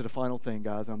brings me to the final thing,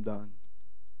 guys. I'm done.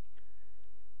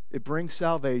 It brings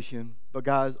salvation, but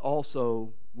guys,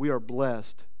 also, we are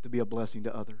blessed to be a blessing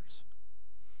to others.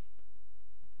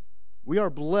 We are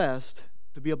blessed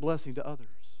to be a blessing to others.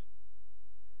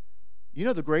 You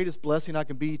know, the greatest blessing I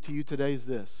can be to you today is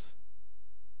this: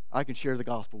 I can share the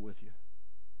gospel with you.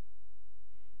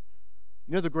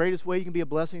 You know the greatest way you can be a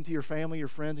blessing to your family, your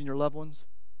friends, and your loved ones?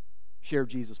 Share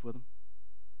Jesus with them.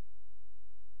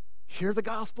 Share the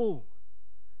gospel.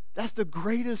 That's the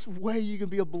greatest way you can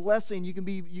be a blessing. You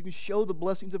can show the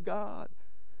blessings of God.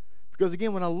 Because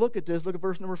again, when I look at this, look at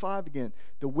verse number 5 again.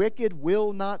 The wicked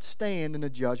will not stand in the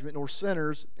judgment, nor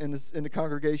sinners in the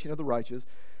congregation of the righteous.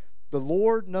 The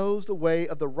Lord knows the way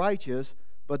of the righteous,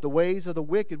 but the ways of the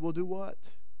wicked will do what?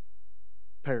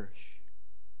 Perish.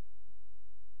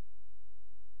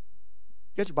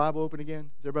 Get your Bible open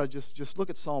again. Everybody just look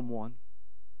at Psalm 1.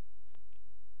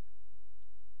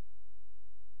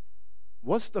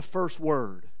 What's the first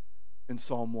word in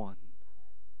Psalm 1?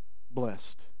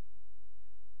 Blessed.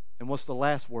 And what's the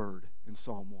last word in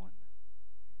Psalm 1?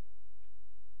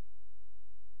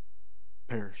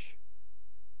 Perish.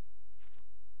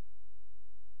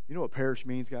 You know what perish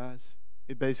means, guys?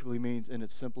 It basically means, in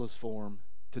its simplest form,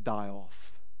 to die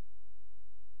off.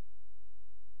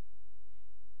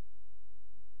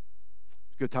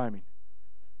 Good timing.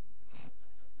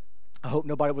 I hope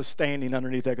nobody was standing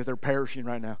underneath that because they're perishing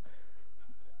right now.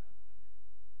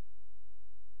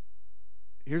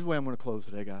 Here's the way I'm going to close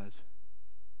today, guys.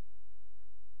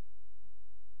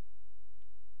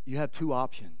 You have two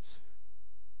options.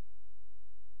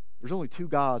 There's only two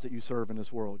gods that you serve in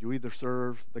this world. You either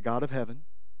serve the God of heaven,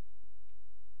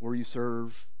 or you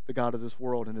serve the God of this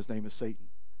world, and his name is Satan.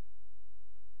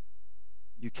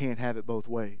 You can't have it both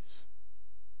ways.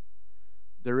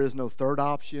 There is no third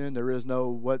option. There is no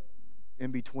what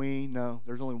in between. No,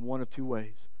 there's only one of two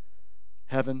ways: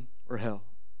 heaven or hell.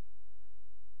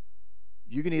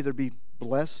 You can either be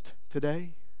blessed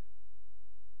today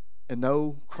and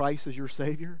know Christ as your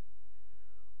Savior,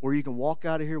 or you can walk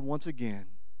out of here once again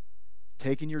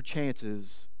taking your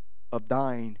chances of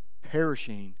dying,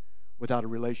 perishing without a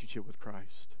relationship with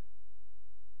Christ.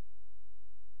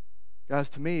 Guys,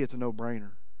 to me, it's a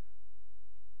no-brainer.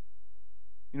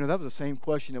 You know, that was the same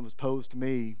question that was posed to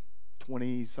me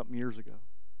 20-something years ago.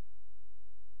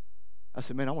 I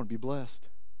said, man, I want to be blessed.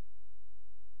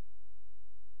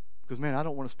 Because, man, I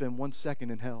don't want to spend 1 second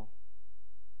in hell.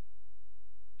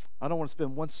 I don't want to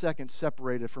spend 1 second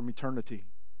separated from eternity,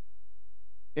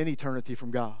 in eternity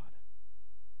from God.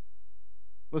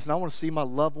 Listen, I want to see my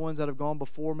loved ones that have gone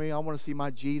before me. I want to see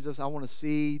my Jesus. I want to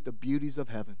see the beauties of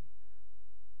heaven.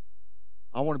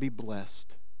 I want to be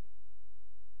blessed.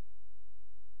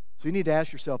 So you need to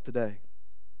ask yourself today,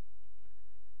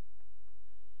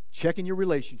 checking your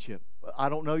relationship. I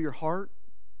don't know your heart.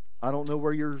 I don't know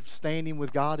where your standing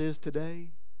with God is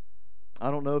today.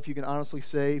 I don't know if you can honestly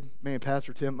say, man,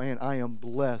 Pastor Tim, man, I am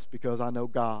blessed because I know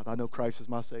God. I know Christ is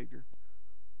my Savior.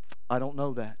 I don't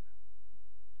know that.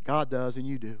 God does and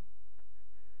you do.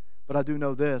 But I do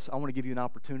know this. I want to give you an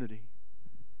opportunity.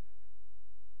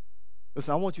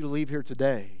 Listen, I want you to leave here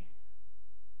today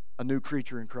a new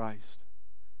creature in Christ.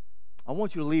 I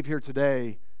want you to leave here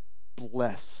today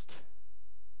blessed.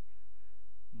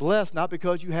 Blessed not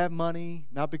because you have money,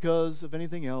 not because of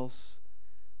anything else.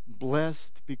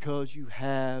 Blessed because you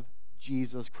have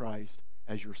Jesus Christ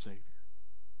as your Savior.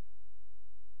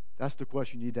 That's the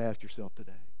question you need to ask yourself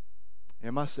today.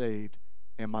 Am I saved?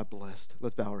 Am I blessed?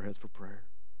 Let's bow our heads for prayer.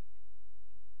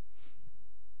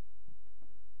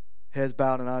 Heads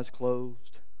bowed and eyes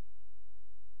closed.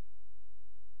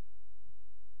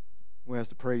 We ask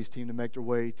the praise team to make their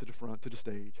way to the front, to the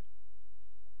stage.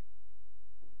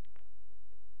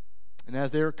 And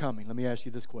as they are coming, let me ask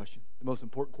you this question. The most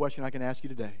important question I can ask you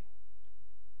today.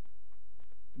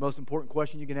 The most important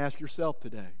question you can ask yourself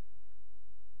today.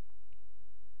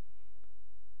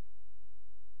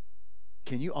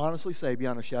 Can you honestly say,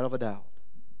 beyond a shadow of a doubt,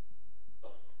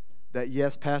 that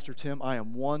yes, Pastor Tim, I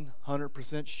am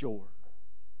 100% sure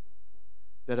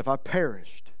that if I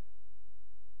perished,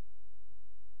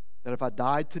 that if I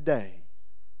died today,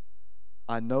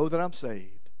 I know that I'm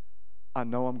saved. I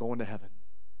know I'm going to heaven.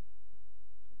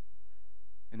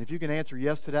 And if you can answer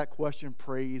yes to that question,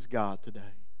 praise God today.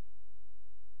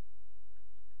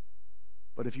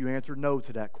 But if you answer no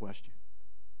to that question,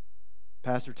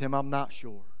 Pastor Tim, I'm not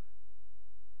sure.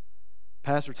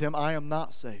 Pastor Tim, I am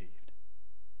not saved.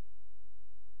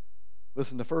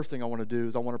 Listen, the first thing I want to do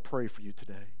is I want to pray for you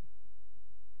today.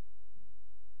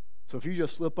 So if you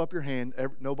just slip up your hand,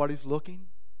 nobody's looking.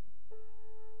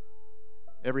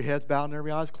 Every head's bowed and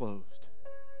every eye's closed.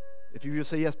 If you just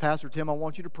say, yes, Pastor Tim, I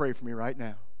want you to pray for me right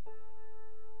now.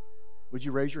 Would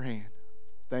you raise your hand?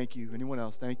 Thank you. Anyone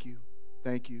else? Thank you.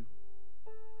 Thank you.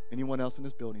 Anyone else in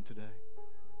this building today?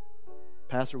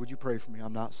 Pastor, would you pray for me?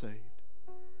 I'm not saved.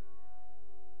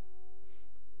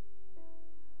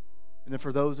 And then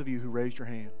for those of you who raised your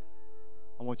hand,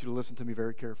 I want you to listen to me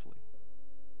very carefully.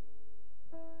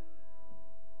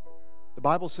 The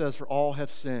Bible says, for all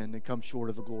have sinned and come short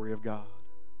of the glory of God.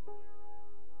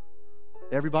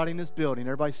 Everybody in this building,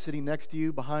 everybody sitting next to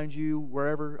you, behind you,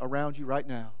 wherever, around you right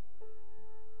now,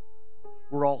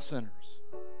 we're all sinners.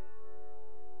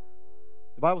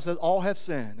 The Bible says all have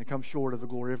sinned and come short of the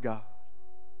glory of God.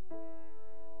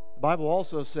 The Bible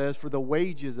also says, for the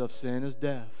wages of sin is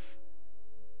death.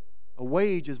 A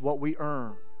wage is what we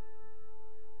earn.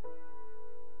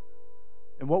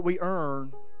 And what we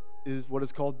earn is what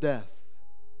is called death.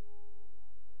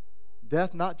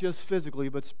 Death not just physically,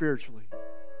 but spiritually.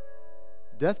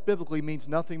 Death biblically means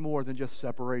nothing more than just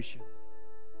separation.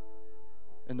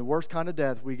 And the worst kind of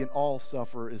death we can all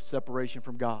suffer is separation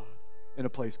from God in a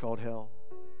place called hell,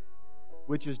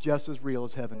 which is just as real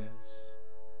as heaven is.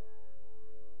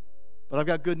 But I've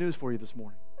got good news for you this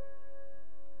morning.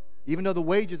 Even though the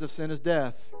wages of sin is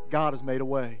death, God has made a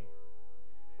way.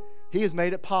 He has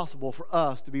made it possible for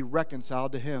us to be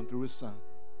reconciled to Him through His Son.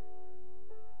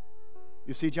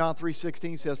 You see, John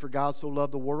 3:16 says, for God so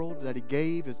loved the world that He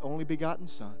gave His only begotten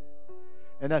Son,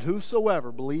 and that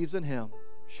whosoever believes in Him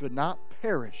should not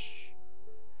perish,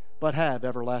 but have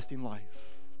everlasting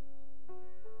life.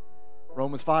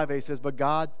 Romans 5:8 says, but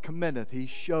God commendeth, He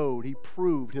showed, He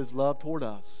proved His love toward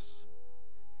us,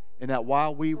 and that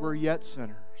while we were yet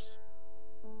sinners,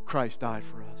 Christ died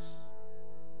for us.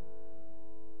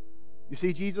 You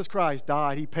see, Jesus Christ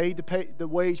died. He paid the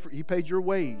wage. He paid your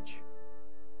wage.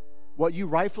 What you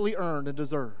rightfully earned and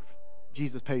deserved,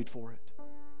 Jesus paid for it.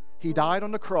 He died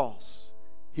on the cross.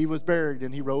 He was buried,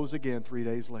 and He rose again 3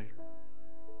 days later.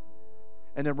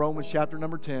 And then Romans chapter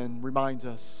number 10 reminds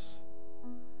us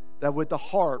that with the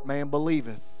heart man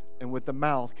believeth, and with the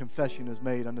mouth confession is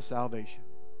made unto salvation.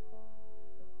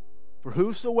 For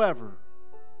whosoever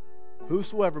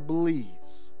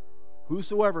believes,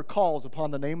 whosoever calls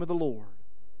upon the name of the Lord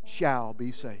shall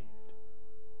be saved.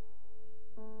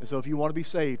 And so if you want to be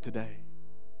saved today,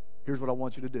 here's what I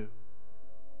want you to do.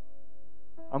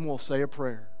 I'm going to say a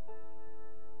prayer.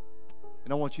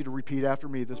 And I want you to repeat after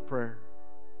me this prayer.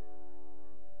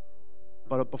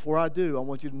 But before I do, I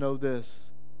want you to know this.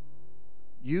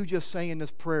 You just saying this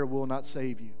prayer will not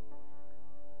save you.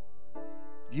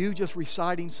 You just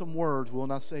reciting some words will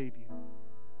not save you.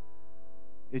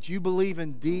 that you believe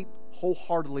in deep,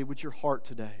 wholeheartedly with your heart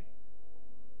today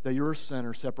that you're a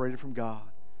sinner separated from God,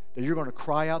 that you're going to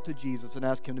cry out to Jesus and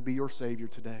ask Him to be your Savior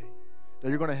today, that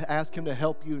you're going to ask Him to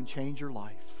help you and change your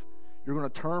life. You're going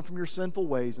to turn from your sinful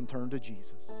ways and turn to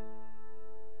Jesus.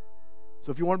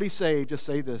 So if you want to be saved, just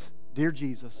say this: Dear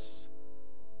Jesus,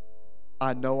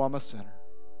 I know I'm a sinner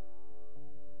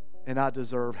and I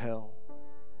deserve hell.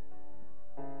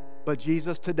 But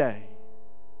Jesus, today,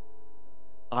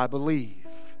 I believe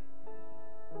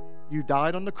you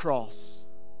died on the cross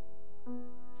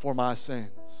for my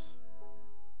sins.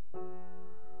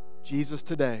 Jesus,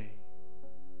 today,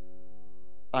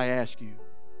 I ask you,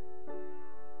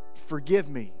 forgive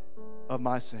me of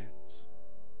my sins.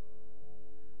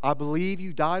 I believe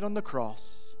you died on the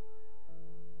cross,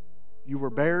 you were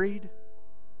buried,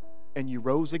 and you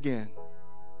rose again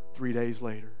 3 days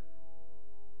later.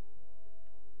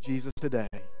 Jesus, today,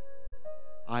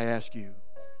 I ask you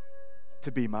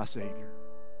to be my Savior.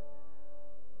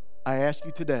 I ask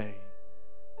you today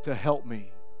to help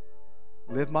me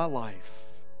live my life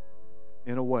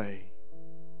in a way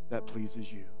that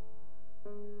pleases you.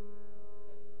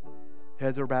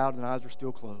 Heads are bowed and eyes are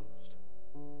still closed.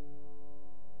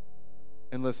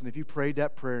 And listen, if you prayed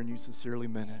that prayer and you sincerely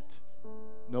meant it,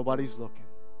 nobody's looking,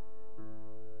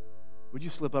 would you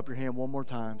slip up your hand one more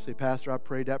time? Say, Pastor, I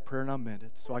prayed that prayer and I meant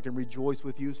it, so I can rejoice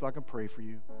with you, so I can pray for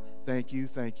you. Thank you,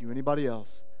 thank you. Anybody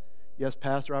else? Yes,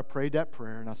 Pastor, I prayed that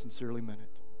prayer and I sincerely meant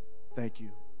it. Thank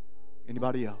you.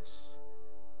 Anybody else?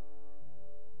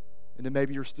 And then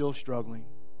maybe you're still struggling.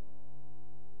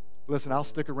 Listen, I'll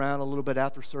stick around a little bit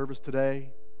after service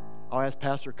today. I'll ask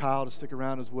Pastor Kyle to stick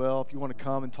around as well if you want to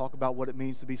come and talk about what it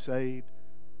means to be saved.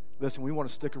 Listen, we want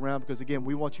to stick around because, again,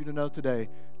 we want you to know today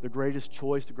the greatest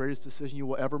choice, the greatest decision you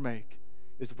will ever make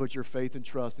is to put your faith and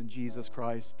trust in Jesus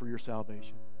Christ for your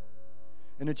salvation.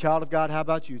 And then, child of God, how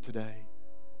about you today?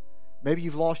 Maybe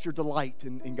you've lost your delight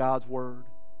in God's Word.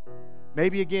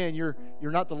 Maybe, again, you're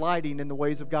not delighting in the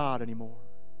ways of God anymore.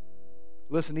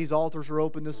 Listen, these altars are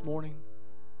open this morning.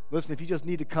 Listen, if you just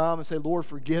need to come and say, Lord,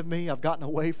 forgive me, I've gotten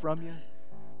away from you.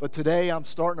 But today I'm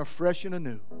starting afresh and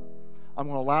anew. I'm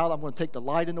going to take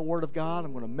delight in the Word of God.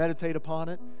 I'm going to meditate upon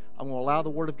it. I'm going to allow the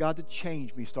Word of God to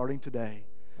change me starting today.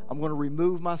 I'm going to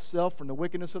remove myself from the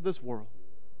wickedness of this world.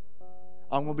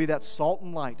 I'm going to be that salt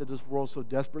and light that this world so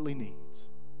desperately needs.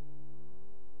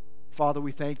 Father,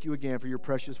 we thank you again for your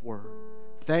precious Word.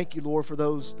 Thank you, Lord, for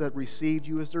those that received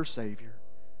you as their Savior.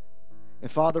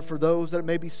 And Father, for those that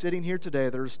may be sitting here today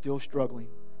that are still struggling,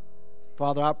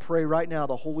 Father, I pray right now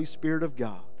the Holy Spirit of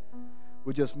God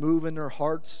would just move in their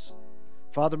hearts.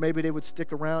 Father, maybe they would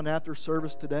stick around after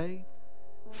service today.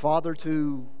 Father,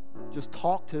 to just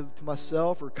talk to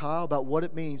myself or Kyle about what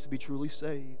it means to be truly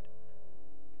saved.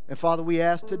 And Father, we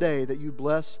ask today that you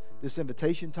bless this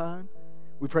invitation time.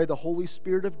 We pray the Holy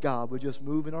Spirit of God would just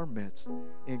move in our midst.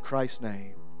 In Christ's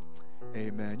name,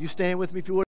 amen. You stand with me if you would.